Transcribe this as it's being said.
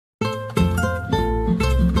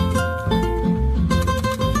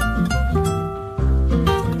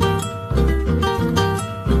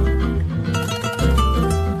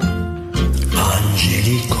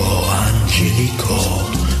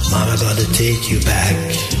gotta take you back.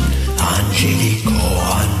 Angelique O,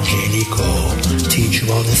 Angelique O, teach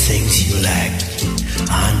you all the things you lack.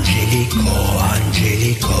 Angelique O,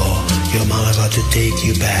 Angelique O, your mama got to take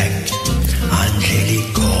you back.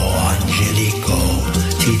 Angelique O, Angelique O,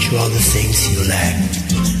 teach you all the things you lack.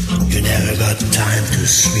 You never got time to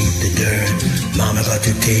sweep the dirt, mama got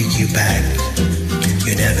to take you back.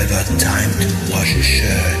 You never got time to wash a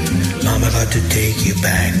shirt, mama got to take you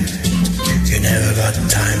back. You never got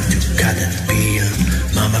time to cut and peel,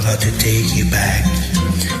 mama got to take you back.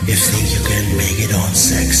 You think you can make it on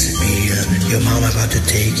sex appeal, your mama got to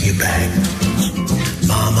take you back.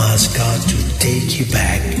 Mama's got to take you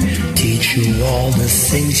back, teach you all the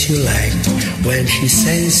things you like. When she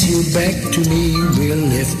sends you back to me, we'll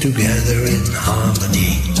live together in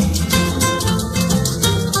harmony.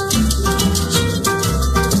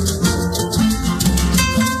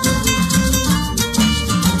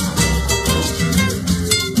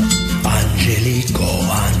 Angelique O,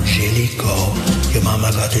 Angelique O, your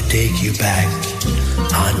mama got to take you back.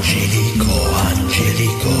 Angelique O,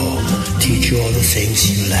 Angelique O, teach you all the things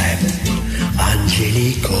you lack.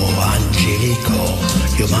 Angelique O, Angelique O,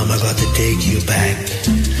 your mama got to take you back.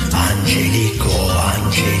 Angelique O,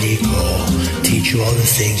 Angelique O, teach you all the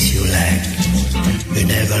things you lack. You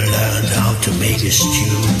never learned how to make a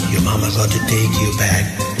stew, your mama got to take you back.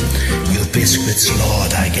 Your biscuits,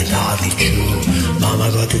 Lord, I can hardly chew,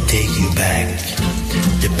 mama got to take you back.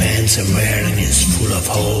 The pants I'm wearing is full of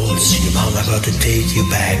holes, your mama got to take you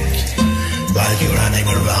back. While you're running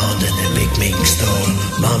around in a big mink store,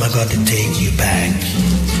 mama got to take you back.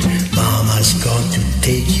 Mama's got to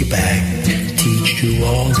take you back, teach you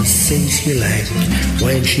all the things you like.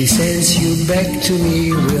 When she sends you back to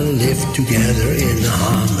me, we'll live together in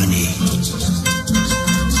harmony.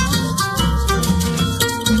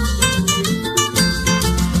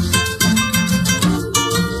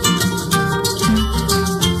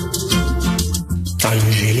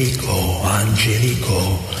 Angelique O, Angelique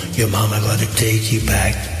O, your mama got to take you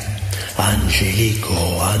back. Angelique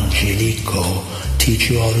O, Angelique O, teach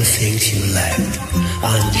you all the things you lack.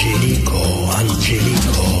 Angelique O,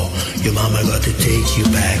 Angelique O, your mama got to take you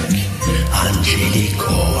back. Angelique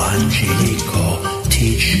O, Angelique O,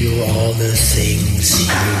 teach you all the things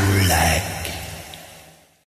you lack.